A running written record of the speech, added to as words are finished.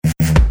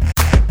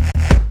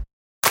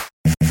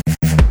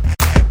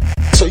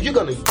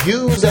to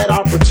use that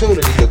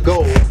opportunity to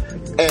go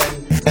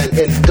and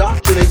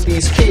indoctrinate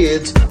these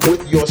kids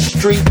with your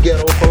street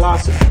ghetto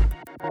philosophy.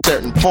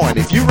 Certain point,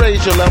 if you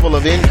raise your level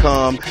of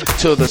income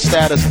to the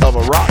status of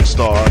a rock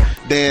star,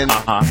 then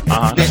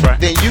that's right.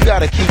 then you got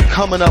to keep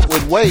coming up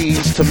with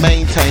ways to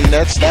maintain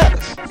that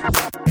status.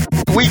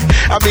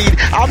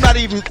 I'm not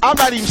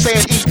even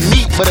saying eat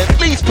meat, but at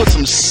least put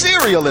some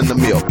cereal in the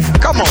milk.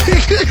 Come on.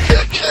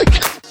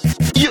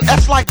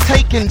 That's like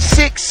taking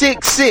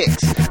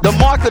 666, the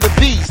mark of the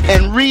beast,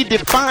 and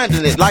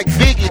redefining it like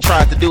Biggie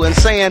tried to do and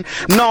saying,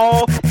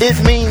 no,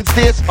 it means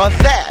this or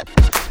that.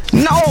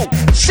 No,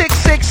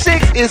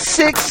 666 is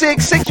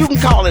 666. You can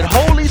call it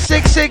Holy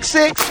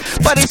 666,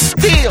 but it's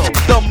still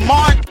the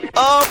mark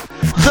of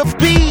the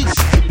beast.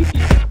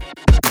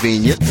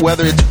 Convenient,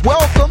 whether it's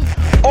welcome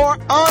or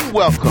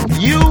unwelcome.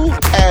 You,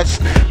 as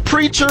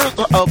preachers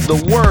of the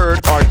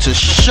word, are to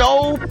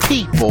show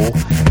people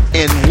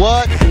in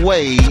what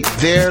way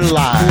their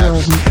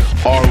lives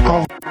are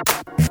wrong.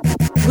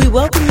 We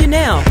welcome you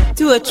now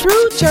to A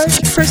True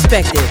Church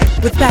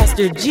Perspective with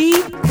Pastor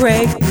G.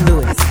 Craig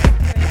Lewis.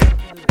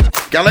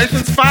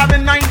 Galatians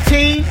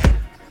 5:19.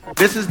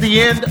 This is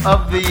the end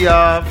of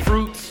the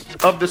fruits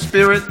of the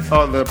Spirit,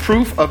 or the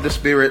proof of the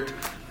Spirit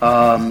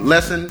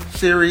lesson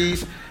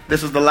series.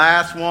 This is the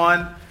last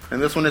one,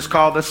 and this one is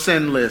called the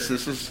sin list.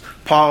 This is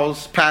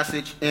Paul's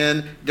passage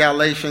in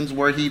Galatians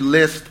where he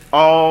lists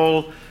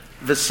all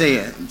the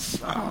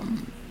sins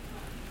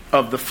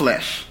of the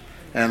flesh.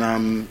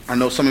 And I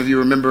know some of you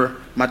remember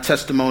my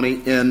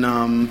testimony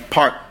in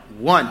part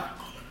 1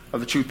 of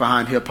The Truth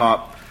Behind Hip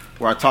Hop,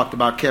 where I talked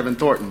about Kevin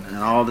Thornton and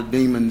all the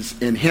demons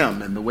in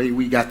him. And the way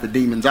we got the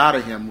demons out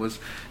of him was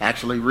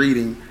actually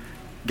reading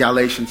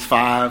Galatians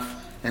 5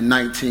 and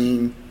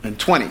 19 and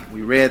 20.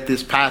 We read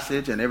this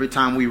passage, and every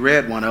time we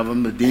read one of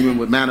them, the demon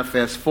would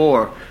manifest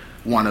for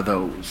one of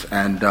those.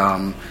 And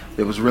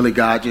it was really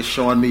God just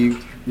showing me,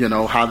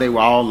 how they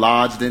were all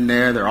lodged in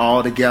there. They're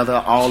all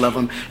together, all of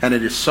them. And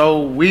it is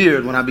so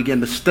weird when I begin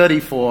to study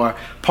for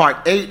part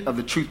 8 of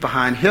The Truth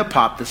Behind Hip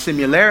Hop, the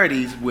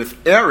similarities with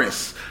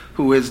Eris,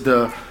 who is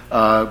the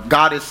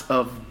goddess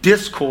of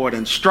discord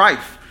and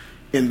strife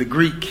in the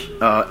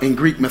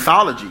Greek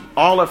mythology.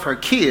 All of her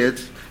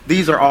kids,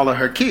 these are all of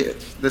her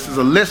kids. This is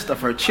a list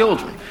of her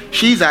children.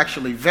 She's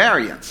actually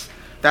variance.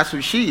 That's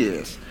who she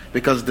is,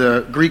 because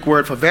the Greek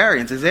word for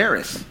variance is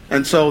Eris.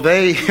 And so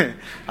they,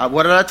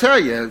 what did I tell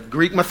you?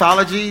 Greek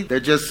mythology, they're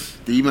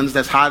just demons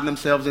that's hiding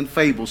themselves in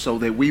fables so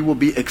that we will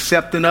be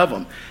accepting of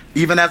them.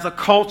 Even as a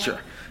culture,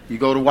 you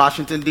go to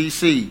Washington,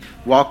 D.C.,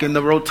 walk in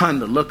the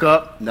rotunda, look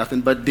up,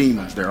 nothing but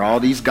demons. There are all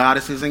these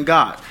goddesses and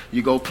gods.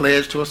 You go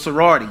pledge to a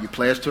sorority, you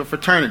pledge to a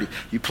fraternity,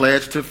 you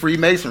pledge to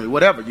Freemasonry,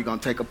 whatever. You're going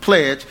to take a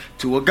pledge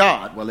to a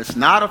god. Well, it's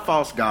not a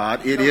false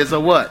god. It is a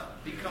what?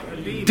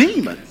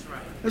 Demon.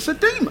 It's a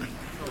demon.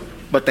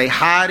 But they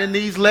hide in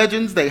these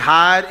legends. They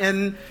hide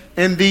in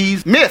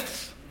these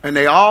myths. And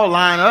they all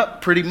line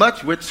up pretty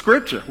much with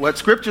Scripture. What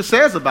Scripture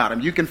says about them.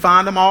 You can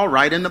find them all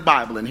right in the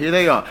Bible. And here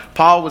they are.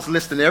 Paul was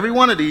listing every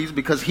one of these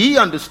because he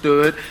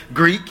understood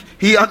Greek.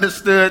 He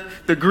understood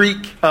the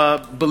Greek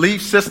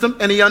belief system.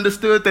 And he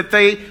understood that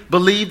they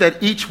believed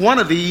that each one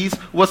of these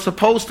was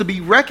supposed to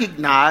be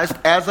recognized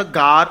as a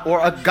god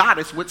or a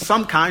goddess with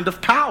some kind of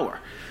power.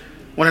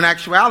 When in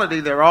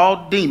actuality, they're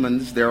all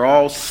demons. They're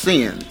all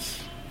sins.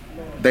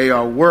 They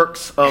are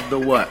works of the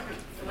what?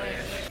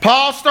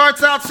 Paul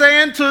starts out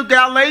saying to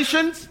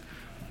Galatians,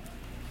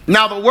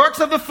 now the works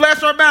of the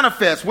flesh are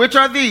manifest. Which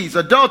are these?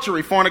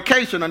 Adultery,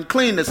 fornication,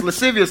 uncleanness,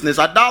 lasciviousness,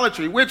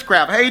 idolatry,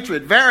 witchcraft,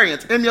 hatred,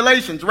 variance,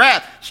 emulations,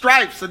 wrath,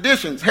 strife,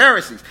 seditions,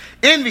 heresies,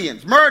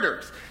 envyings,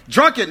 murders,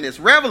 drunkenness,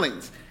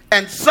 revelings,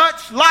 and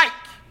such like,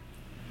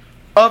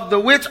 of the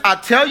which I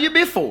tell you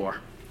before,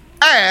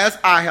 as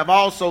I have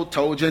also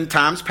told you in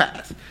times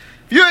past.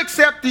 If you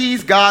accept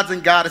these gods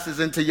and goddesses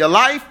into your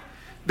life,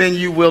 then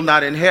you will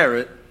not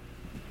inherit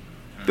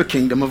the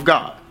kingdom of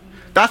God.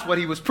 That's what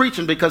he was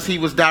preaching, because he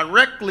was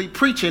directly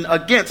preaching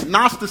against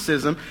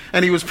Gnosticism,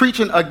 and he was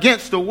preaching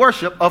against the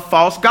worship of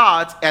false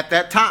gods at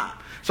that time.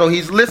 So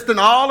he's listing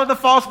all of the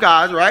false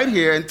gods right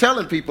here and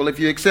telling people, if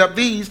you accept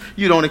these,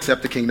 you don't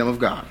accept the kingdom of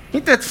God. I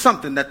think that's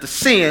something that the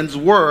sins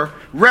were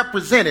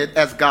represented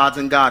as gods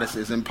and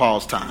goddesses in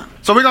Paul's time.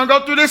 So we're going to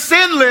go through this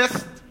sin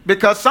list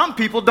because some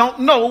people don't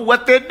know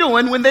what they're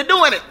doing when they're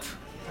doing it.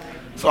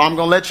 So I'm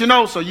going to let you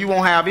know so you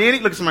won't have any.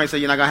 Look at somebody and say,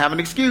 you're not going to have an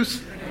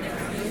excuse.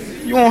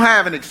 You won't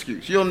have an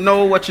excuse. You'll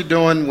know what you're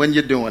doing when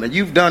you're doing it.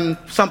 You've done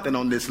something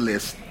on this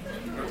list.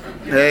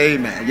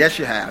 Amen. Yes,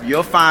 you have.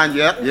 You'll find,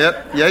 yeah, you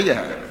have.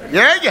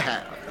 Yeah, you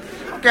have.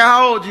 I don't care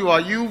how old you are.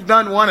 You've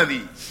done one of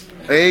these.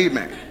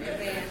 Amen.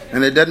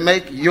 And it doesn't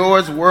make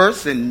yours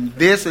worse and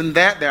this and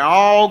that. They're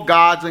all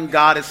gods and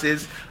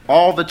goddesses,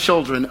 all the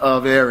children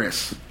of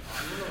Eris.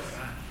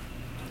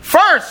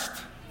 First,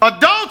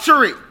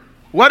 adultery.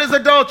 What is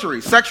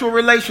adultery? Sexual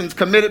relations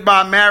committed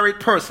by a married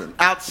person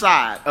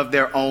outside of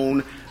their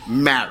own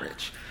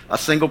marriage. A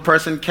single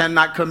person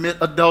cannot commit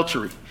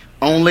adultery.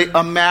 Only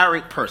a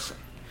married person.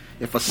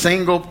 If a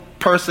single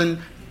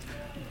person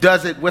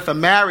does it with a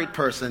married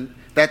person,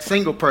 that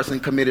single person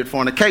committed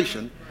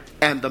fornication,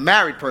 and the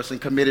married person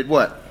committed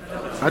what?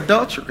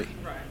 Adultery.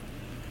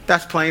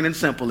 That's plain and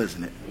simple,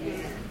 isn't it?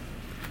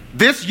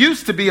 This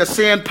used to be a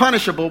sin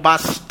punishable by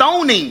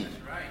stoning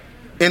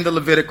in the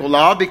Levitical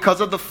law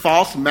because of the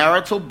false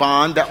marital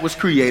bond that was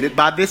created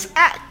by this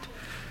act.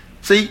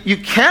 See, you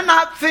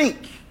cannot think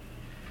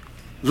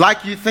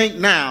like you think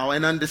now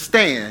and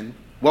understand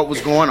what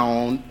was going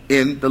on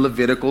in the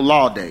Levitical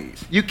law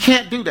days. You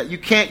can't do that. You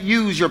can't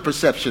use your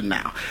perception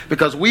now,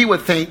 because we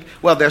would think,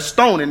 well, they're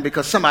stoning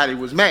because somebody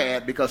was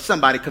mad because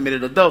somebody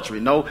committed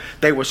adultery. No,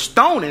 they were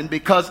stoning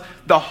because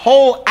the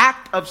whole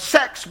act of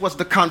sex was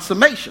the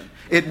consummation.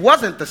 It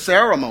wasn't the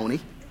ceremony.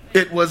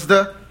 It was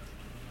the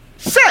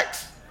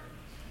sex.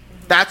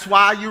 That's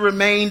why you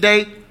remained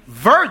a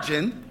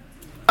virgin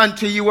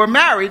until you were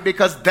married,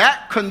 because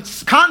that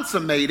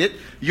consummated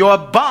your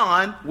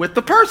bond with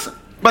the person.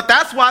 But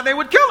that's why they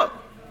would kill him.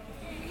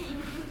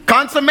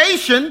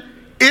 Consummation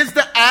is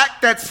the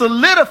act that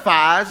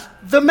solidifies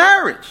the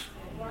marriage.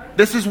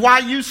 This is why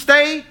you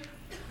stay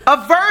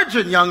a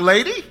virgin, young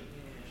lady.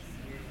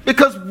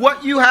 Because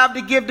what you have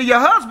to give to your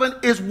husband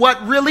is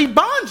what really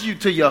bonds you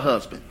to your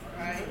husband.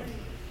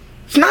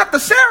 It's not the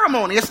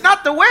ceremony. It's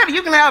not the wedding.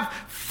 You can have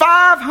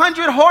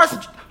 500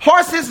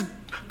 horses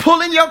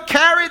pulling your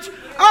carriage.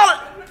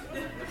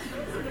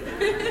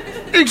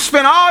 You can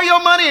spend all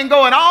your money and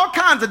go in all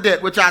kinds of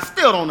debt, which I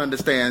still don't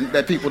understand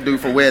that people do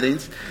for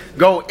weddings.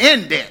 Go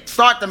in debt.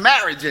 Start the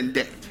marriage in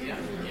debt.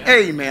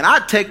 Hey, man,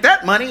 I'd take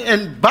that money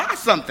and buy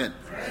something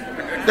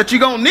that you're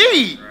going to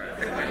need.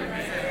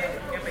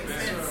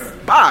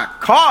 Buy a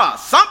car,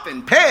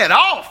 something, pay it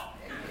off.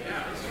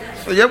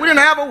 So, yeah, we didn't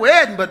have a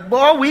wedding, but,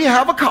 boy, we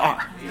have a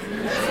car.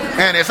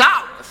 And it's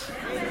ours.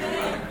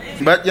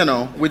 But, you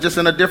know, we're just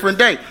in a different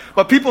day.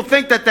 But people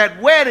think that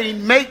that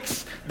wedding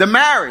makes the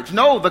marriage.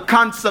 No, the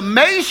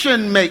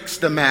consummation makes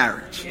the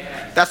marriage.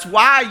 That's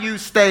why you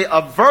stay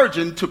a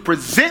virgin, to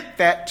present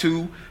that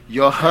to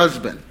your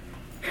husband.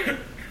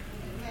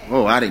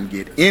 Oh, I didn't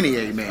get any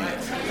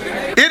amens.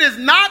 It is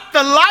not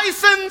the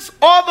license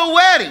or the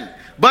wedding,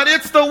 but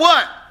it's the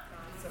what?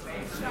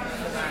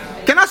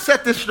 Can I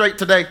set this straight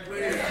today?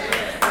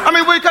 I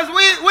mean, because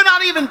we're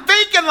not even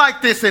thinking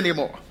like this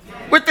anymore.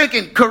 We're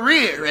thinking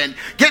career and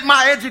get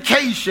my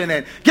education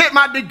and get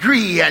my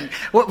degree and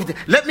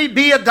let me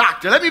be a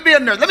doctor, let me be a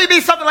nurse, let me be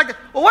something like that.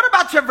 Well, what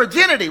about your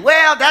virginity?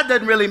 Well, that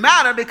doesn't really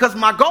matter, because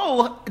my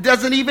goal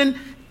doesn't even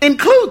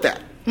include that.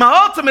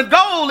 My ultimate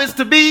goal is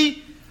to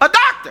be a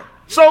doctor.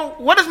 So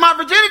what does my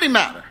virginity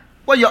matter?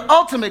 Well, your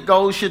ultimate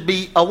goal should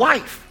be a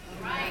wife.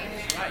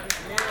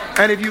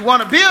 And if you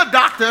want to be a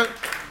doctor,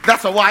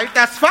 that's a wife,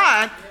 that's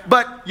fine.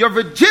 But your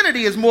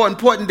virginity is more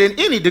important than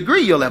any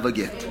degree you'll ever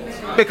get.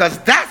 Because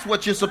that's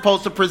what you're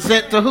supposed to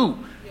present to who?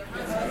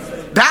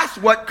 That's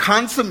what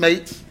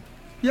consummates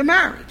your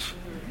marriage.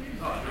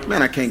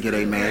 Man, I can't get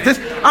amen.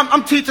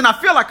 I'm teaching, I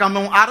feel like I'm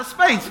on outer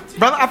space.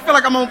 Brother, I feel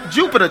like I'm on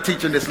Jupiter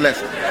teaching this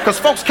lesson. Because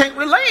folks can't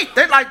relate.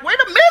 They're like, wait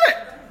a minute.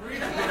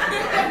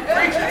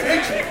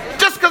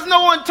 Just because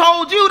no one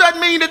told you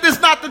doesn't mean that this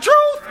is not the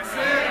truth.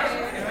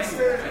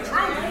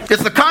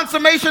 It's the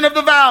consummation of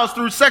the vows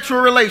through sexual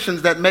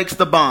relations that makes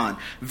the bond.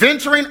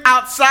 Venturing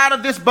outside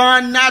of this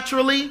bond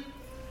naturally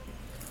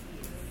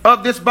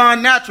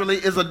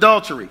is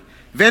adultery.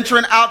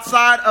 Venturing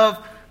outside of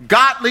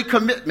godly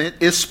commitment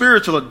is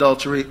spiritual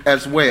adultery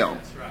as well.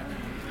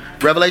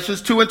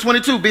 Revelations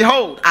 2:22,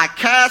 behold, I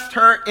cast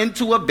her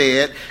into a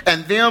bed,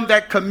 and them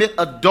that commit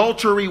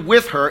adultery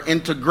with her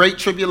into great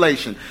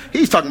tribulation.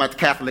 He's talking about the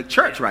Catholic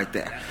Church right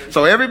there.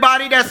 So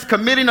everybody that's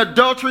committing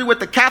adultery with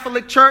the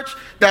Catholic Church,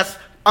 that's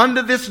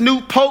under this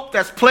new pope,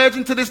 that's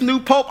pledging to this new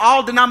pope,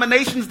 all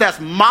denominations that's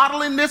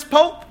modeling this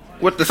pope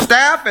with the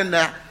staff and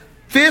the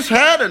fish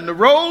head and the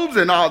robes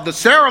and all the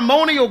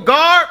ceremonial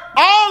garb,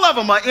 all of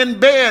them are in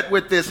bed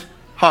with this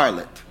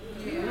harlot.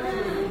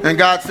 And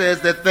God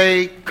says that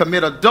they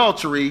commit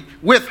adultery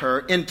with her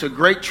into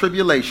great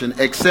tribulation,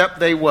 except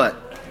they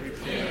what?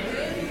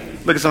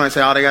 Repent. Look at somebody and say,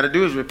 all they got to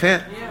do is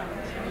repent.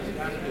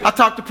 I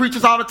talk to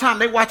preachers all the time.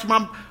 They watch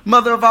my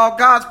Mother of All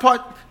Gods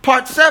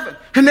part 7,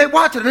 and they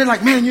watch it, and they're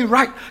like, man, you're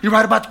right. You're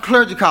right about the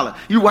clergy collar.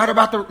 You're right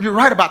about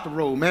the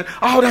robe, man.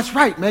 Oh, that's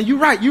right, man. You're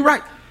right.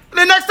 And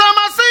the next time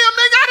I see them,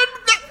 they got it.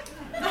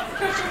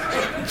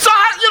 So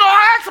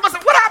I asked them, I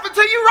said, what happened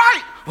to you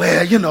right?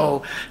 Well,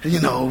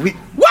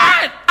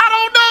 what? I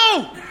don't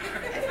know.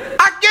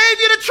 I gave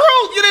you the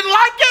truth. You didn't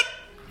like it?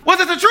 Was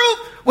it the truth?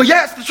 Well,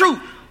 yeah, it's the truth.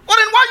 Well,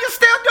 then why are you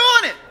still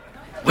doing it?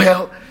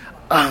 Well,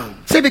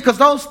 see, because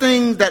those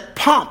things, that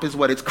pomp is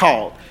what it's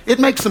called. It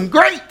makes them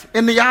great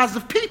in the eyes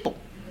of people.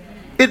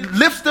 It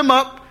lifts them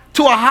up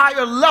to a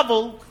higher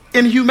level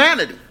in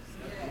humanity.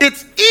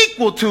 It's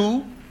equal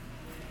to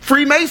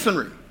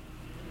Freemasonry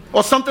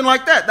or something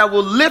like that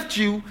will lift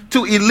you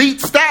to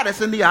elite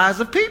status in the eyes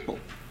of people.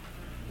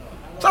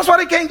 So that's why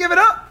they can't give it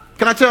up.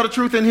 Can I tell the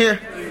truth in here?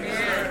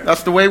 Amen.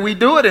 That's the way we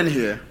do it in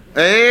here.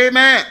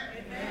 Amen.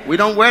 We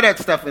don't wear that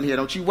stuff in here.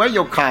 Don't you wear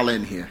your collar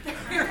in here.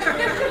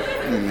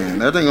 Man,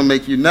 that ain't going to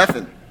make you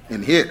nothing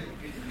in here.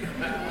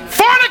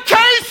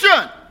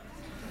 Fornication!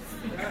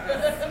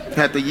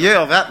 Had to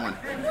yell that one.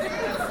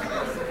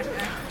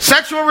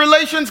 Sexual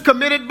relations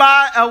committed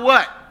by a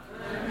what?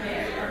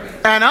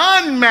 An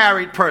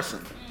unmarried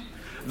person.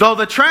 Though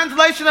the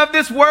translation of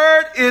this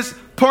word is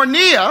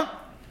porneia,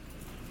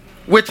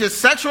 which is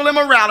sexual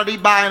immorality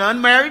by an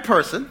unmarried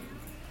person,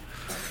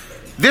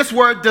 this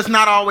word does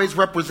not always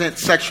represent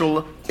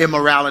sexual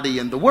immorality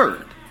in the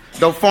word.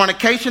 Though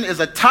fornication is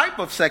a type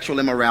of sexual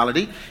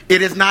immorality,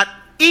 it is not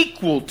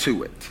equal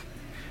to it.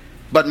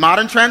 But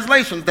modern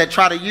translations that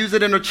try to use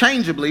it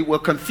interchangeably will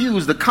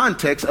confuse the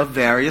context of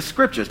various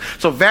scriptures.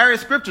 So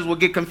various scriptures will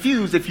get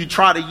confused if you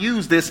try to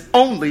use this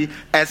only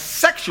as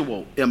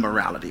sexual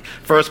immorality.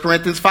 1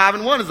 Corinthians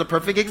 5:1 is a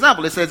perfect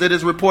example. It says, it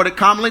is reported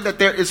commonly that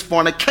there is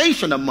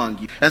fornication among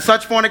you, and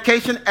such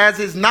fornication as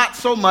is not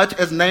so much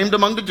as named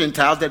among the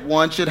Gentiles, that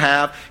one should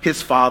have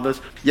his fathers.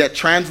 Yet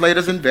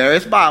translators in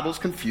various Bibles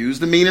confuse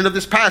the meaning of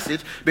this passage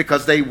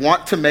because they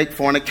want to make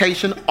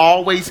fornication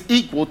always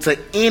equal to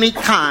any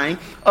kind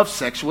of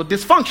sexual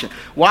dysfunction.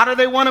 Why do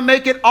they want to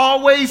make it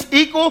always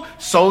equal?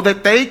 So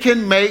that they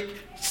can make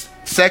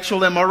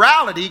sexual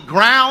immorality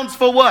grounds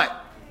for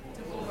what?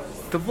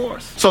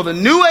 Divorce. So the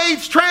New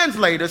Age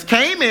translators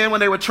came in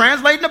when they were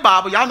translating the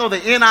Bible. Y'all know the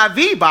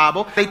NIV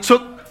Bible. They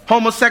took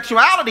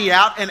homosexuality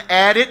out and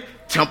added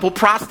temple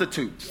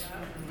prostitutes.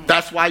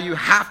 That's why you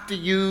have to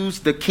use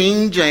the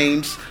King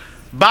James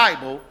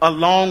Bible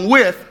along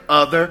with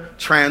other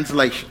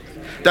translations.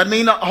 Doesn't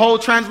mean the whole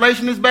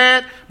translation is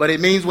bad, but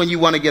it means when you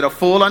want to get a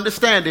full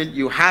understanding,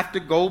 you have to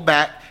go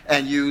back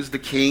and use the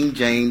King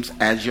James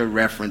as your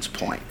reference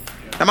point.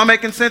 Am I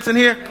making sense in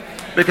here?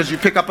 Because you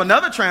pick up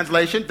another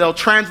translation, they'll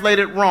translate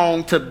it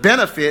wrong to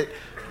benefit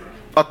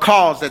a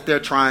cause that they're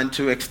trying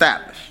to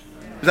establish.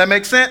 Does that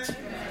make sense?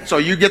 So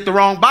you get the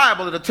wrong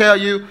Bible, it'll tell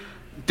you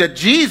that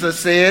Jesus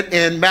said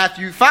in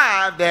Matthew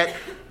 5 that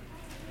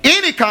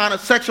any kind of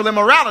sexual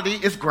immorality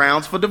is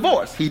grounds for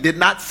divorce. He did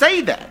not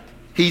say that.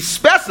 He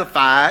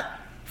specified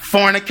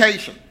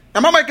fornication.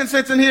 Am I making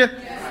sense in here?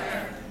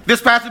 Yes.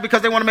 This passage,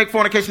 because they want to make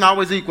fornication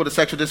always equal to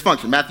sexual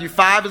dysfunction. Matthew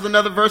 5 is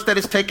another verse that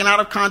is taken out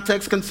of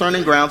context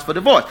concerning grounds for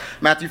divorce.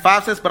 Matthew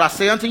 5 says, but I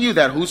say unto you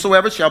that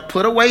whosoever shall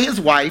put away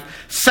his wife,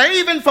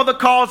 saving for the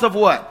cause of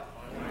what?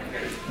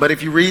 But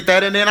if you read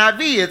that in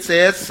NIV, it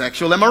says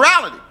sexual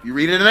immorality. You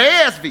read it in the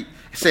ASV,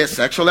 it says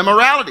sexual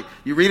immorality.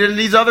 You read it in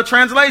these other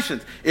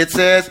translations, it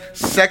says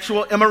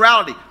sexual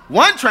immorality.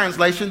 One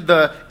translation,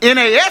 the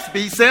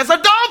NASB, says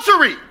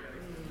adultery.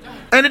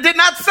 And it did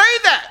not say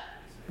that.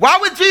 Why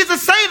would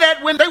Jesus say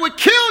that when they would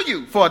kill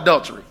you for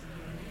adultery?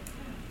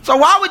 So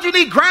why would you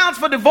need grounds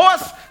for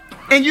divorce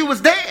and you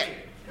was dead?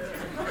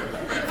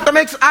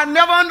 I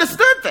never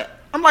understood that.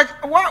 I'm like,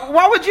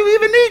 why would you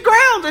even need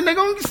grounds and they're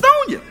going to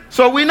stone you?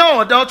 So we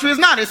know adultery is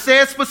not. It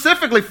says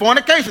specifically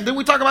fornication. Didn't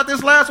we talk about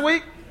this last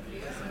week?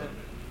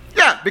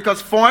 Yeah,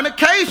 because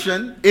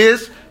fornication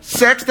is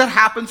sex that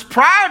happens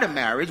prior to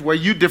marriage where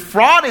you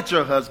defrauded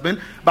your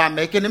husband by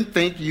making him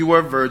think you were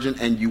a virgin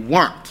and you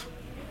weren't.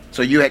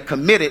 So you had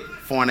committed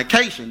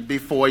fornication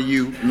before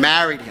you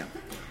married him.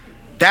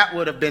 That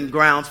would have been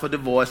grounds for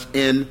divorce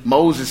in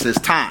Moses'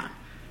 time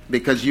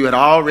because you had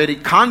already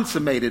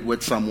consummated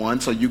with someone,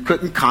 so you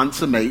couldn't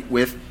consummate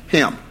with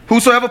him.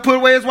 Whosoever put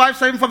away his wife,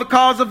 saving for the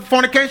cause of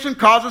fornication,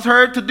 causes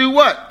her to do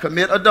what?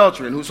 Commit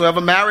adultery. And whosoever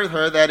married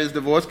her, that is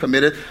divorced,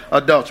 committed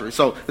adultery.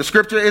 So the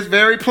scripture is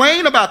very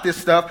plain about this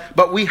stuff,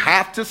 but we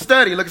have to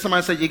study. Look at somebody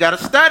and say, you got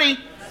to study.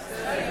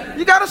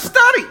 You got to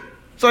study.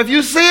 So if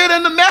you see it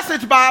in the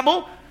Message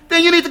Bible,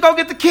 then you need to go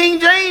get the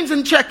King James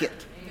and check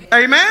it.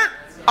 Amen?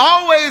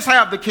 Always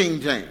have the King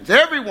James.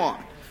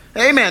 Everyone.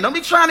 Amen. Don't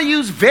be trying to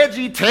use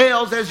Veggie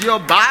Tales as your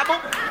Bible.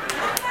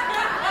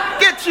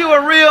 Get you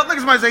a real, look at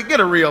somebody say, get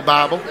a real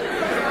Bible.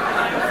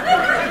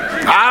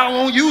 I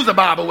won't use a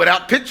Bible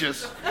without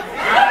pictures.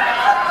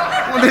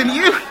 Well, then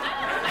you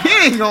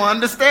ain't going to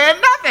understand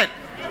nothing.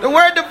 The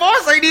word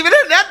divorce ain't even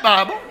in that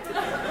Bible.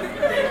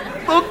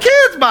 Little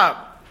kids' Bible.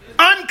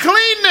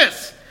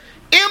 Uncleanness,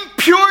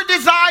 impure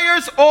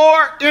desires,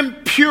 or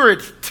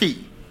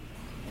impurity.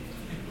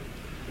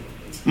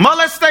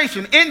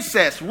 Molestation,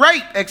 incest,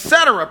 rape,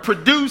 etc.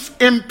 produce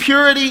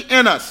impurity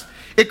in us.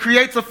 It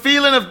creates a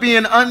feeling of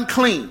being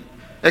unclean,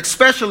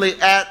 especially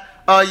at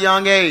a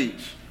young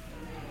age.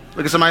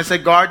 Look at somebody and say,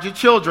 guard your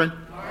children.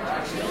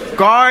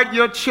 Guard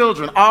your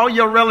children. All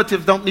your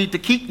relatives don't need to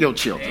keep your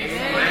children.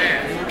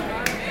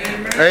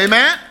 Amen.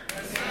 Amen.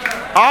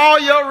 All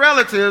your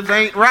relatives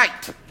ain't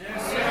right.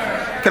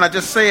 Can I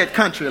just say it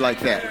country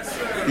like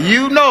that?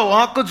 You know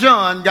Uncle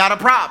John got a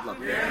problem.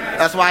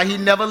 That's why he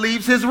never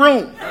leaves his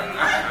room.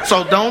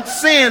 So don't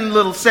send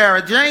little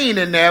Sarah Jane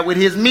in there with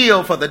his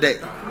meal for the day.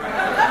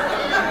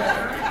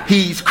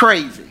 He's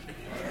crazy.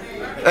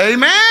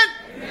 Amen?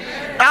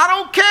 I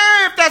don't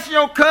care if that's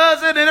your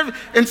cousin.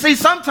 And see,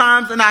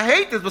 sometimes, and I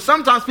hate this, but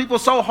sometimes people are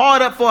so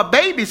hard up for a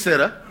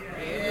babysitter,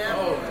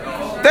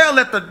 they'll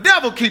let the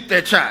devil keep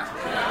their child.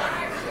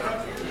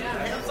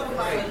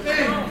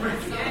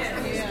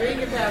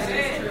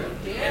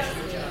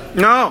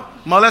 No,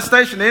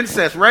 molestation,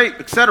 incest, rape,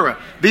 etc.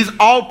 These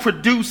all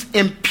produce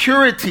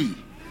impurity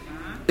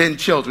in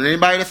children.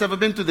 Anybody that's ever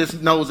been through this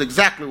knows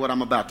exactly what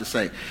I'm about to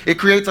say. It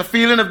creates a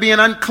feeling of being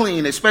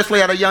unclean,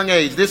 especially at a young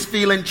age. This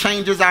feeling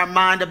changes our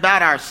mind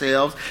about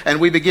ourselves, and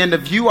we begin to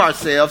view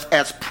ourselves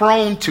as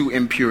prone to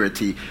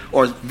impurity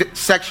or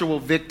sexual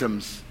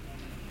victims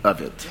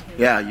of it.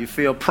 Yeah, you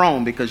feel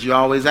prone because you're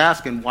always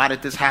asking, why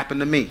did this happen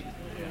to me?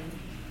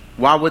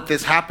 Why would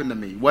this happen to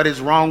me? What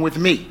is wrong with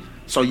me?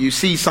 So you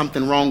see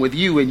something wrong with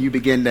you and you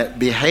begin to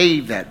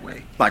behave that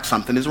way, like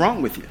something is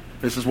wrong with you.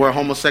 This is where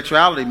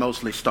homosexuality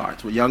mostly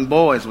starts, with young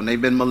boys when they've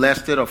been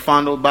molested or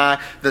fondled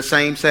by the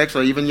same sex,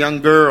 or even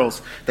young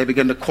girls. They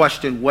begin to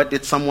question, what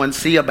did someone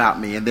see about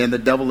me? And then the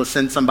devil will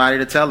send somebody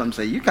to tell them,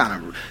 say, you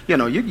kind of,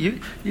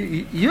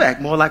 you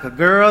act more like a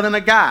girl than a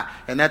guy.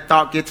 And that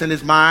thought gets in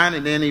his mind,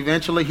 and then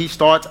eventually he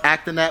starts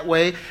acting that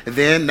way. And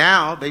then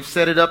now they've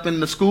set it up in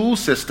the school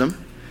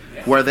system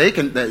where they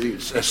can,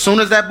 as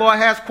soon as that boy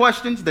has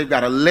questions, they've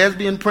got a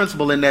lesbian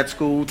principal in that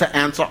school to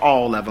answer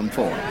all of them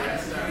for him.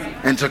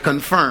 And to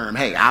confirm,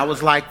 hey, I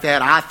was like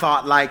that, I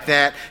thought like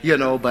that,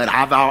 but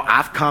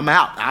I've come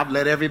out. I've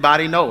let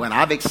everybody know, and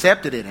I've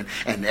accepted it.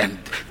 And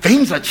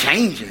things are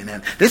changing,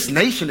 and this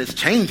nation is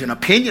changing.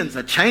 Opinions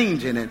are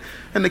changing,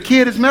 and the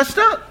kid is messed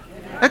up.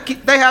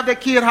 They have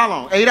that kid how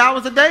long? 8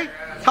 hours a day?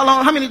 How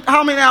long?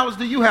 How many hours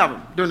do you have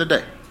them during the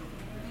day?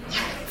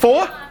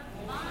 4?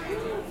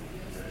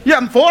 You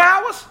have them 4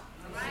 hours?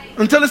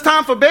 Until it's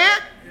time for bed?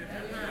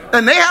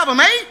 And they have them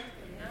 8?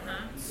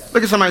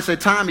 Look at somebody say,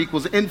 time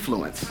equals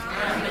influence.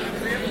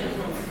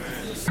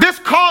 This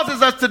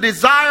causes us to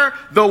desire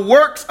the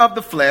works of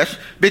the flesh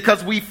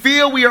because we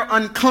feel we are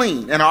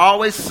unclean and are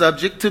always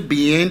subject to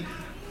being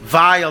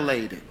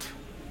violated.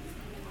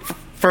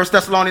 1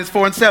 Thessalonians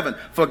 4:7.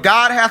 For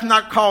God hath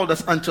not called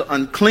us unto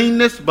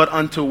uncleanness, but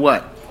unto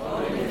what?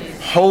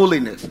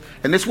 Holiness.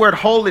 And this word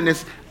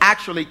holiness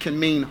actually can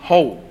mean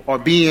whole or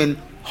being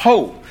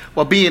whole.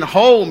 Well, being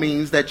whole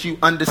means that you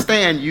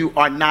understand you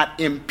are not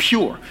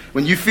impure.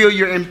 When you feel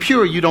you're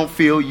impure, you don't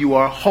feel you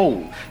are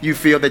whole. You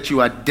feel that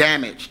you are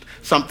damaged.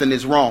 Something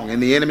is wrong.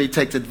 And the enemy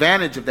takes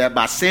advantage of that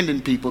by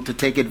sending people to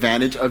take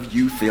advantage of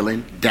you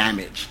feeling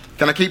damaged.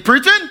 Can I keep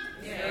preaching?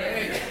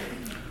 Yes.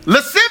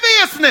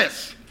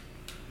 Lasciviousness.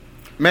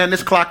 Man,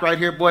 this clock right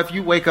here, boy, if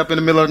you wake up in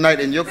the middle of the night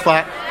and your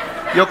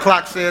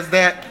clock says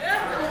that,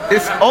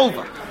 it's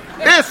over.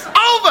 It's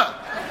over.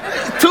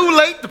 It's too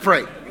late to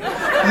pray.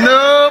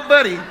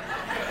 Nobody.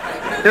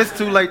 It's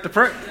too late to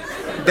pray.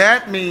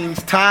 That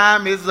means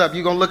time is up.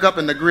 You're going to look up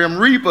and the Grim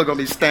Reaper going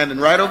to be standing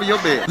right over your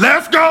bed.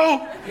 Let's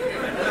go.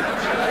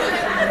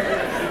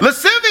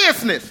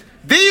 Lasciviousness.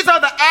 These are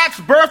the acts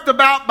birthed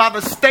about by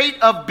the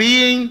state of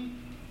being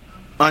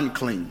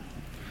unclean.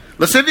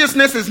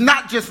 Lasciviousness is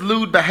not just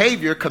lewd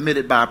behavior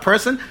committed by a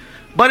person,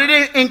 but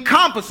it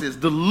encompasses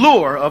the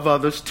lure of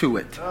others to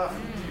it.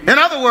 In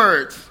other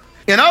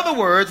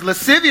words,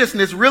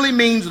 lasciviousness really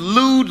means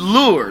lewd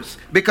lures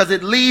because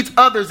it leads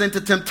others into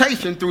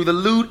temptation through the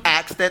lewd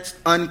acts that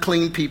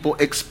unclean people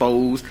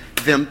expose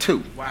them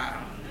to.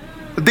 Wow.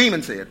 The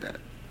demon said that.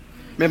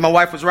 Me and my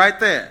wife was right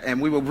there,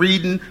 and we were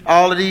reading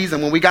all of these,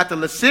 and when we got to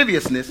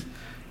lasciviousness,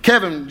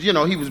 Kevin,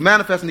 he was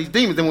manifesting these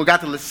demons, and when we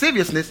got to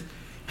lasciviousness,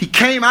 he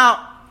came out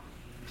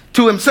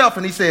to himself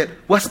and he said,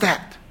 what's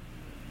that?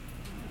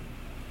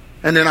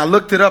 And then I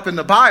looked it up in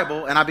the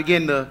Bible, and I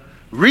began to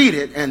read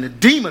it, and the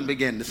demon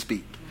began to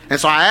speak. And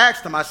so I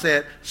asked him, I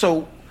said,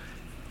 so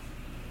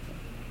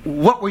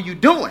what were you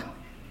doing?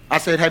 I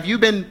said, have you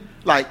been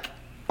like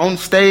on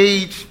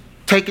stage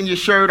taking your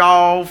shirt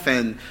off?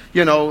 And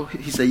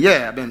he said,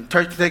 yeah, I've been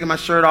taking my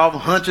shirt off,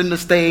 hunching the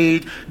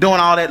stage, doing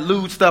all that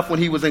lewd stuff when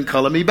he was in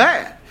Color Me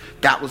Bad.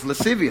 That was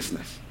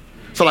lasciviousness.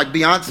 So like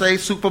Beyonce,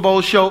 Super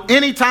Bowl show,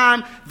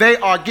 anytime they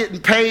are getting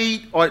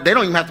paid, or they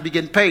don't even have to be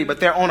getting paid, but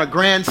they're on a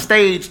grand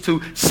stage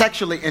to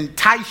sexually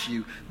entice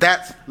you,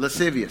 that's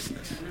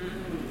lasciviousness.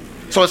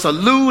 So it's a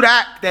lewd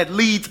act that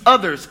leads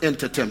others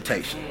into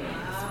temptation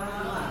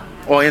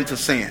or into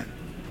sin.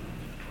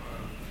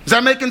 Is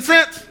that making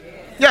sense?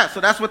 Yeah, so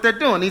that's what they're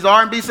doing. These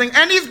R&B singers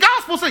and these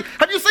gospel singers.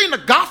 Have you seen the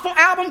gospel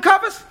album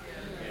covers?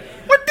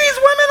 With these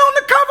women on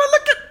the cover,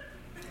 look at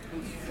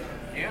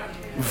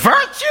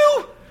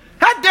Virtue.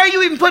 How dare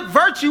you even put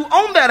Virtue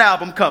on that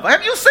album cover?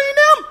 Have you seen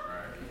them?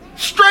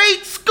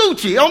 Straight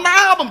Scoochie on the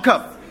album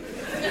cover.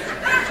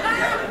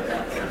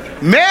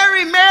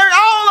 Mary,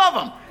 all of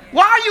them.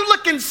 Why are you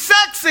looking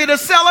sexy to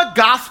sell a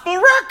gospel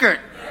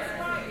record?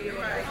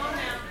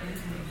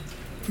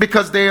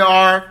 Because they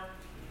are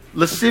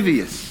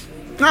lascivious.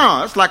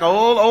 No, it's like an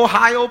old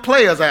Ohio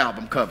Players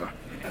album cover.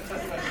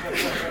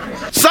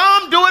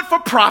 Some do it for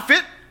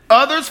profit,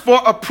 others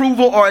for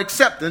approval or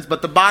acceptance,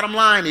 but the bottom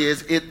line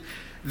is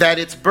that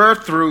it's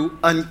birthed through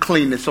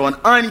uncleanness. So an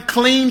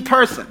unclean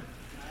person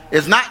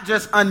is not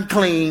just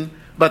unclean,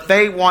 but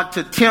they want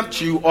to tempt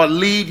you or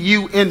lead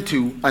you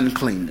into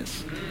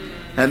uncleanness.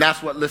 And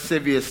that's what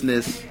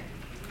lasciviousness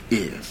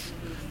is.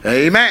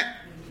 Amen.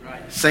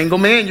 Single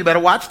men, you better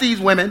watch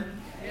these women.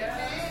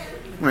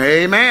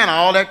 Amen.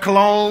 All that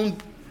cologne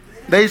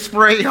they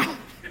spray on.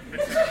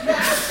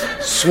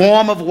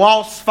 Swarm of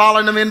wasps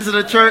following them into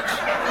the church.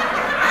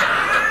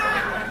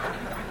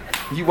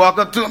 You walk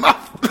up to him,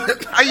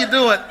 how you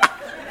doing?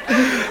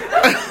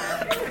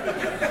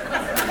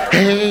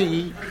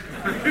 Hey.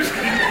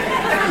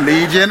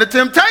 Lead you into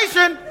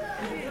temptation.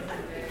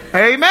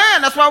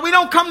 Amen. That's why we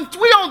don't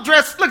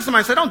dress, look at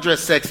somebody say, don't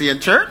dress sexy in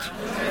church.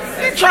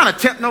 You ain't trying to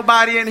tempt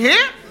nobody in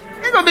here.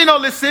 Ain't gonna be no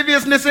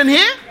lasciviousness in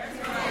here.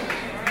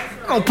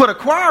 We're gonna put a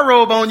choir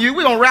robe on you.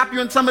 We're gonna wrap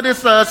you in some of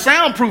this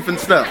soundproofing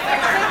stuff.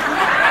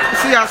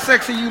 See how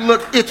sexy you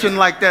look itching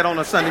like that on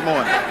a Sunday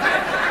morning.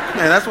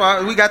 Man, that's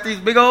why we got these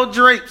big old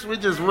drapes. We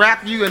just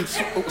wrap you and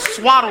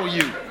swaddle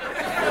you.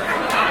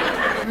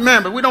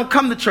 Man, but we don't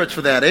come to church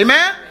for that.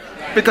 Amen?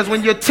 Because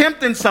when you're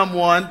tempting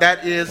someone,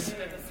 that's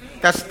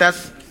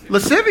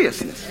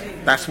lasciviousness.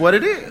 That's what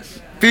it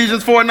is.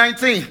 Ephesians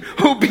 4:19,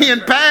 who being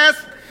past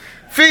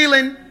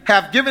feeling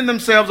have given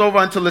themselves over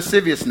unto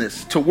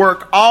lasciviousness to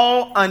work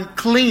all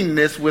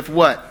uncleanness with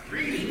what?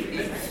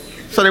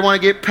 So they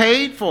want to get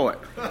paid for it.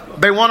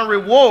 They want a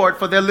reward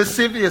for their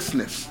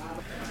lasciviousness.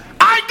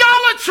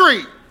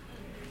 Idolatry.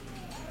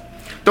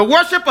 The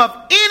worship of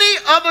any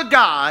other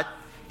god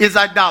is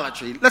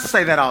idolatry. Let's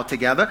say that all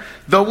together.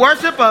 The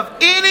worship of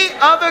any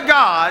other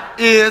god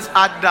is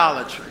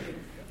idolatry.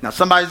 Now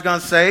somebody's going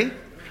to say,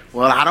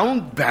 well, I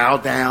don't bow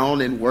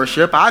down and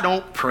worship. I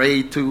don't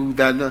pray to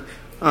that.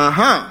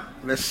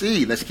 Let's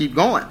see. Let's keep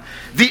going.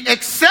 The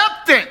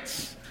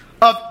acceptance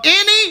of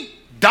any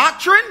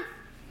doctrine,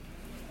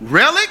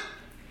 relic,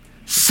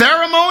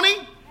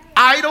 ceremony,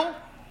 idol,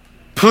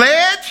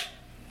 pledge,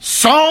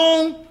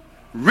 song,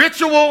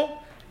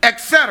 ritual,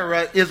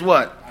 etc. is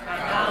what?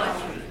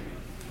 Idolatry.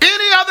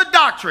 Any other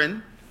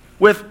doctrine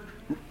with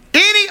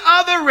any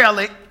other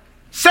relic,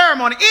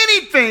 ceremony,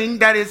 anything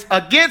that is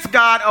against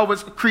God or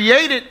was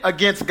created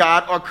against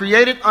God or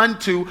created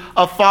unto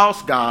a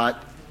false god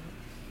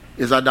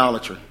is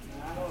idolatry.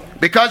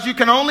 Because you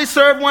can only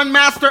serve one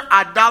master,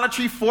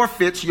 idolatry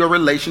forfeits your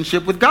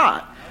relationship with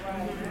God.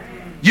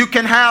 You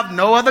can have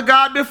no other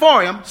God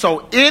before him,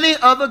 so any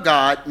other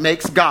God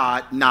makes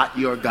God not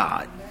your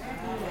God.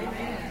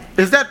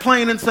 Is that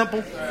plain and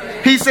simple?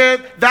 He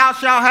said, thou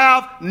shalt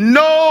have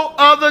no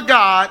other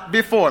God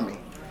before me.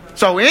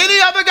 So any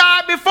other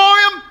God before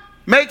him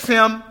makes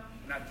him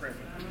not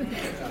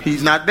present.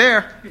 He's not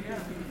there.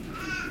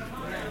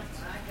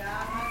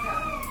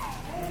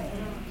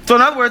 So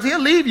in other words, he'll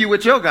leave you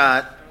with your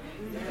God.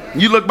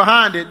 You look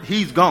behind it,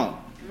 he's gone.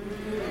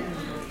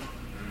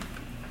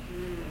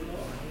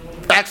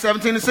 Acts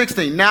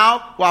 17:16.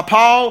 Now, while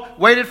Paul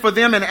waited for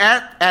them at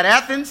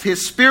Athens,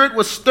 his spirit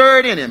was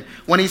stirred in him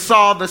when he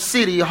saw the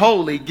city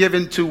wholly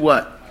given to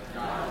what?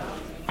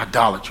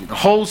 Idolatry. The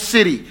whole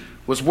city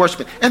was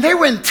worshiping. And they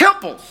were in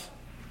temples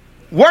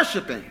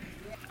worshiping.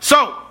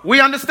 So,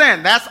 we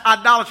understand that's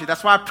idolatry.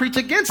 That's why I preach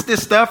against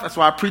this stuff. That's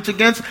why I preach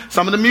against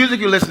some of the music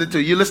you're listening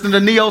to. You listen to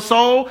neo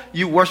soul,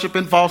 you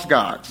worshiping false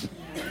gods.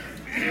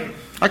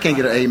 I can't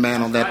get an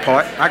amen on that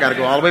part. I got to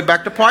go all the way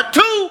back to part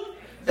 2.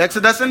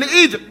 Exodus into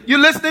Egypt. You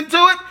listening to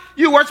it,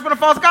 you worshiping a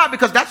false god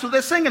because that's what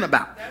they're singing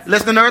about.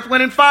 Listening to Earth,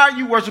 Wind, and Fire,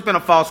 you worshiping a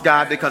false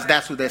god because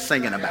that's what they're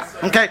singing about.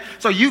 Okay,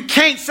 so you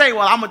can't say,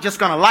 "Well, I'm just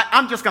gonna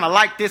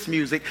like this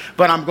music,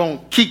 but I'm gonna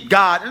keep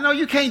God." No,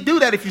 you can't do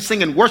that if you're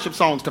singing worship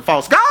songs to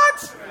false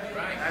gods.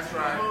 That's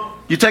right.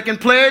 You're taking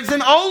pledges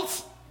and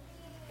oaths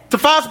to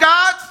false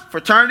gods,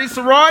 fraternity,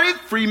 sorority,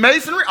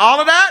 Freemasonry, all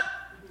of that.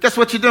 Guess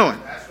what you're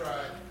doing? That's right.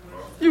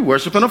 You're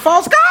worshiping a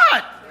false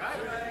god.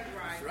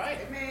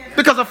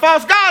 Because a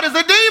false god is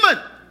a demon.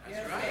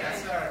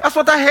 That's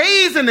what the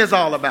hazing is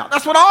all about.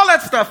 That's what all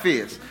that stuff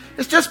is.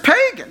 It's just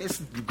pagan. It's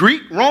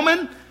Greek,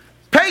 Roman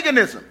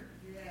paganism.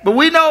 But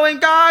we know in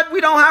God,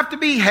 we don't have to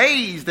be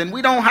hazed and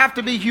we don't have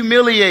to be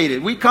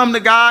humiliated. We come to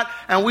God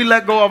and we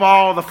let go of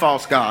all the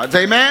false gods.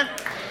 Amen?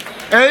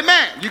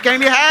 Amen. You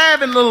can't be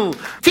having little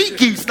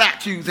tiki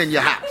statues in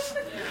your house.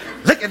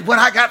 Look at what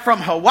I got from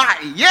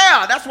Hawaii.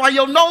 Yeah, that's why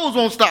your nose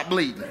won't stop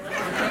bleeding.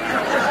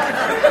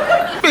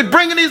 Be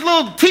bringing these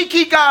little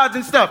tiki gods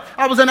and stuff.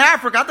 I was in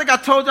Africa. I think I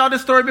told y'all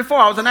this story before.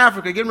 I was in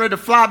Africa getting ready to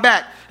fly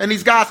back. And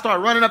these guys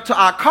started running up to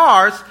our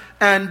cars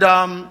and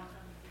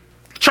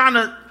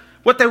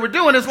what they were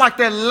doing is like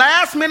their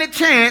last minute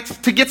chance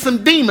to get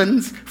some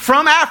demons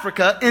from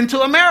Africa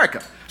into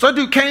America. So a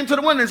dude came to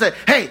the window and said,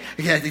 "Hey,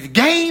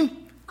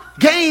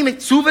 game,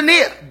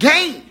 souvenir,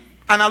 game."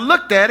 And I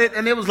looked at it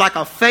and it was like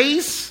a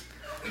face.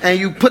 And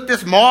you put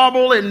this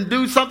marble and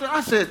do something.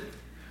 I said,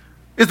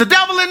 "Is the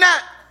devil in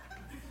that?"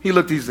 He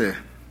looked, he said,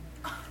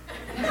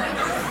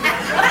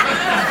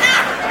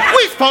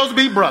 "We supposed to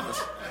be brothers.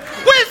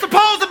 We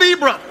supposed to be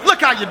brothers.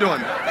 Look how you're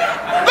doing it.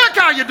 Look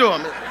how you're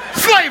doing it.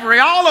 Slavery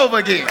all over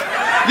again.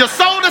 You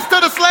sold us to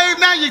the slave,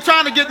 now you're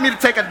trying to get me to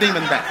take a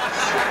demon back.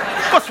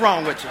 What's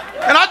wrong with you?"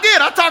 And I did.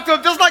 I talked to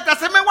him just like that. I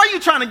said, "Man, why are you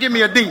trying to give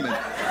me a demon?"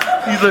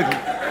 He's looking.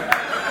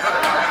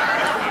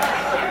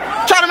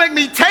 Trying to make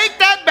me take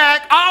that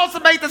back. All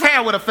Sabatha's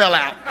hair would have fell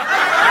out.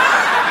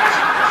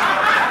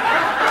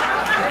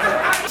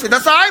 I said,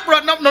 "That's all right,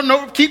 bro.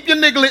 No. Keep your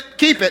niglet.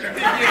 Keep it."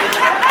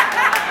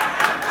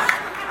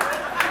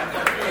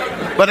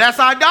 But that's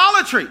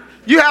idolatry.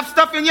 You have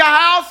stuff in your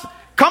house.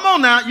 Come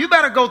on now. You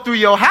better go through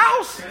your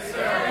house.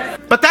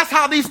 But that's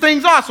how these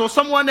things are. So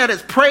someone that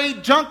has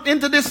prayed, jumped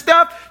into this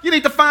stuff, you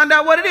need to find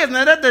out what it is.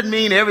 Now, that doesn't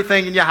mean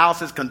everything in your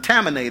house is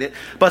contaminated.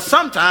 But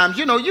sometimes,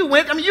 you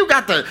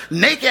got the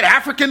naked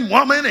African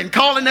woman and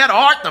calling that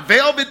art, the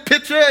velvet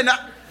picture, and the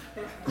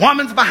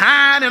woman's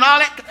behind and all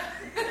that.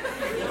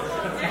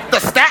 The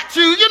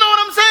statue, you know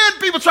what I'm saying?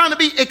 People trying to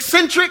be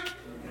eccentric.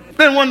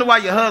 Then wonder why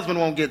your husband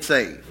won't get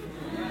saved.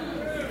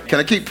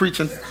 Can I keep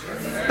preaching?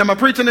 Am I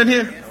preaching in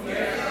here?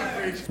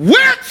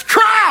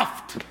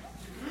 Witchcraft!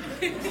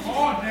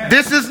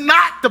 This is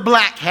not the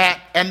black hat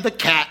and the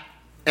cat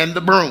and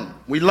the broom.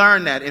 We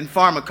learned that in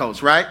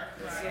Pharmacos, right?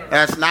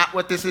 That's not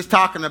what this is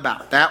talking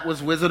about. That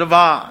was Wizard of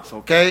Oz,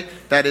 okay?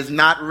 That is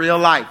not real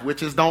life.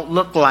 Witches don't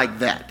look like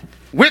that.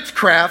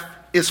 Witchcraft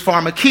is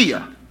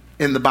pharmakia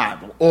in the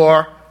Bible,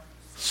 or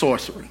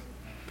sorcery.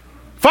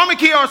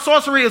 Pharmakia or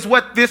sorcery is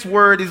what this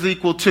word is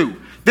equal to.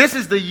 This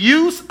is the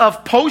use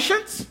of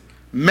potions,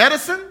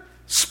 medicine,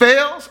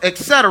 spells,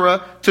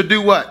 etc. to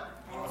do what?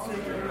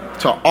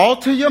 To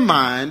alter your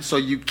mind so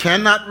you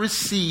cannot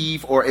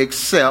receive or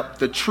accept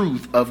the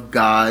truth of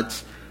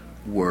God's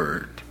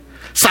word.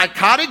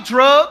 Psychotic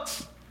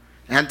drugs,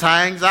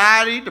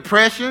 anti-anxiety,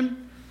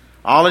 depression,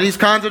 all of these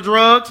kinds of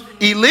drugs.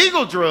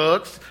 Illegal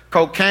drugs,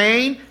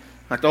 cocaine,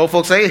 like the old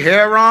folks say,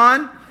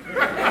 heroin,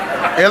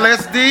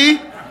 LSD,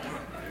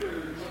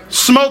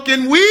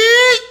 smoking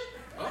weed.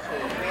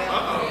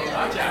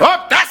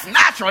 Oh, that's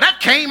natural. That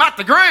came out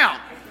the ground.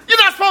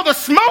 You're not supposed to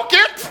smoke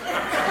it.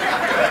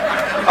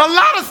 A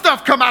lot of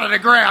stuff come out of the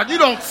ground. You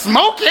don't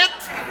smoke it.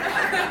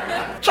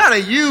 Try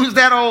to use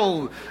that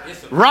old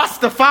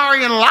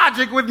Rastafarian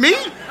logic with me.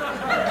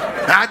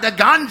 The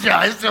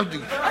ganja is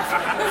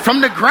from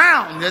the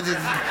ground.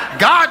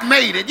 God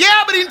made it.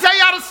 Yeah, but he didn't tell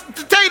you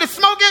to tell you to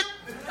smoke it.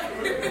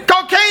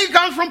 Cocaine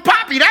comes from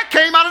poppy. That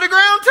came out of the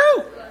ground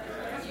too.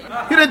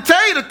 He didn't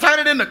tell you to turn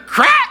it into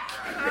crack.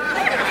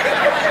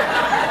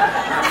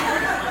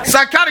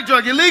 Psychotic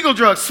drug, illegal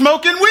drugs,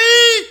 smoking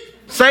weed.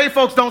 Saved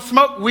folks don't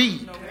smoke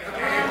weed.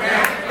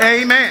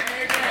 Amen.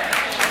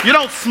 You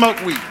don't smoke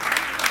weed.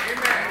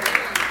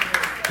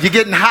 You're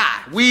getting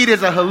high. Weed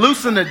is a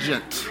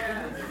hallucinogen.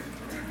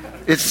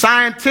 It's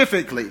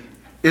scientifically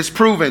is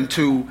proven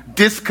to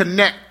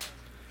disconnect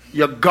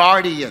your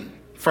guardian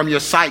from your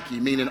psyche,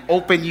 meaning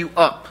open you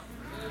up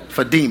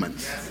for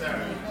demons.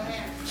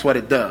 That's what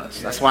it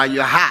does. That's why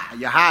you're high.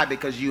 You're high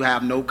because you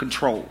have no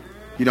control.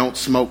 You don't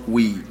smoke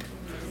weed.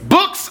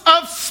 Books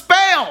of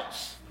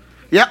spells.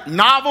 Yep,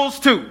 novels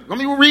too. I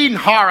mean, we're reading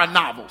horror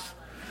novels.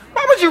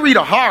 Why would you read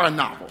a horror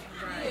novel?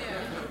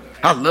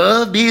 I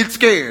love being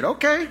scared.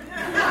 Okay.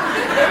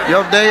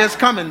 Your day is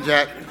coming,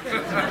 Jack.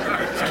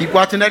 Just keep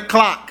watching that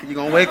clock. You're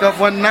going to wake up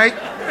one night.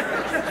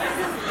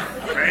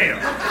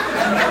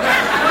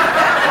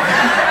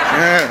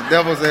 Yeah,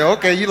 devil say,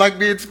 okay, you like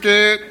being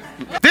scared?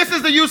 This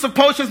is the use of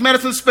potions,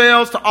 medicine,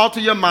 spells to alter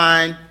your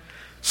mind.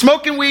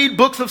 Smoking weed,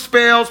 books of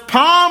spells,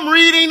 palm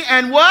reading,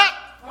 and what?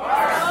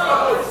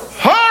 Horoscopes.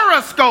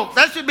 Horoscopes.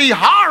 That should be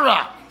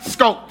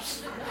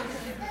horoscopes.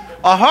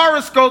 A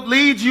horoscope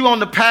leads you on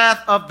the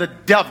path of the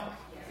devil.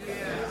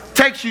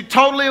 Takes you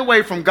totally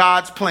away from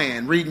God's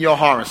plan, reading your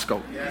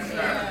horoscope.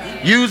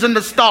 Using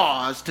the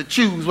stars to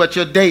choose what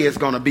your day is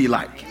going to be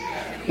like.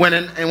 When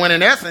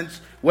in essence,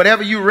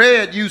 whatever you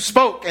read, you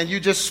spoke, and you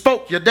just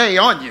spoke your day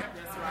on you.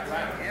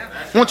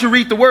 Won't you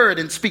read the word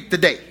and speak the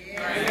day?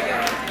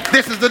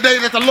 This is the day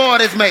that the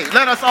Lord has made.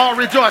 Let us all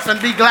rejoice and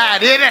be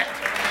glad in it.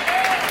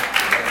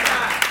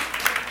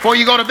 Before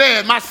you go to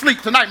bed, my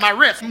sleep tonight, my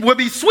rest will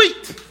be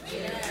sweet.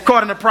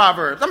 According to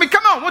Proverbs. I mean,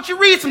 come on. Won't you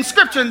read some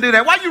scripture and do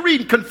that? Why are you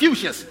reading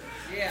Confucius?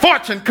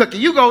 Fortune cookie.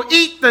 You go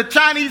eat the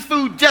Chinese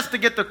food just to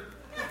get the...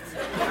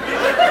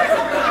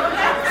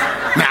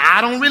 Now,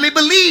 I don't really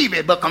believe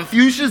it, but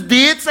Confucius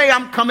did say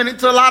I'm coming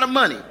into a lot of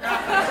money.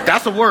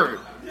 That's a word.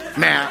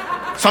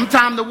 Now,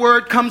 sometimes the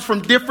word comes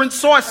from different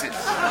sources.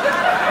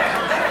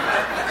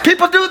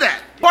 People do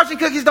that. Fortune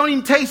cookies don't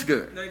even taste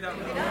good.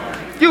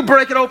 You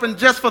break it open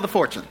just for the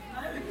fortune.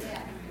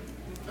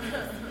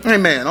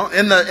 Amen.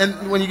 And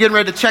when you're getting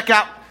ready to check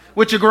out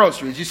with your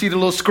groceries, you see the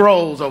little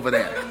scrolls over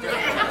there.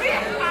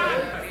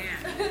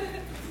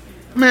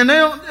 Man,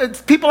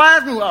 people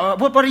ask me,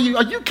 what are you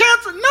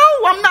cancer?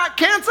 No, I'm not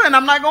cancer, and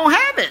I'm not going to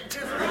have it.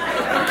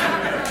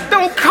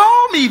 Don't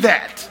call me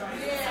that.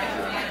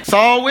 It's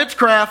all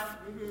witchcraft.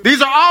 These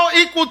are all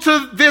equal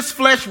to this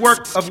flesh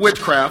work of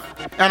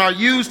witchcraft and are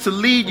used to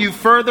lead you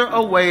further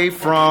away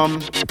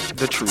from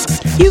the truth.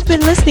 You've been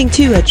listening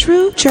to A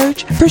True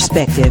Church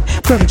Perspective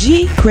from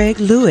G. Craig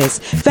Lewis,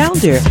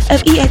 founder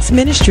of EX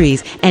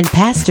Ministries and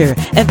pastor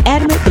of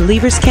Adamant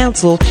Believers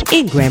Council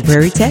in Grand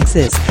Prairie,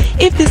 Texas.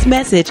 If this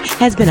message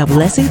has been a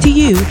blessing to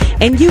you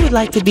and you would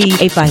like to be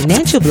a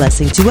financial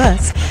blessing to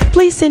us,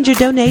 please send your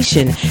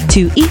donation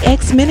to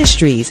EX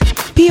Ministries,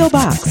 P.O.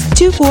 Box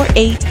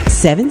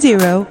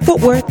 24870,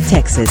 Fort Worth,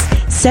 Texas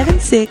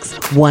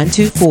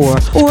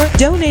 76124, or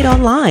donate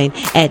online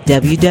at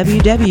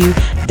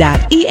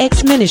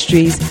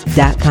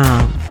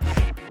www.exministries.com.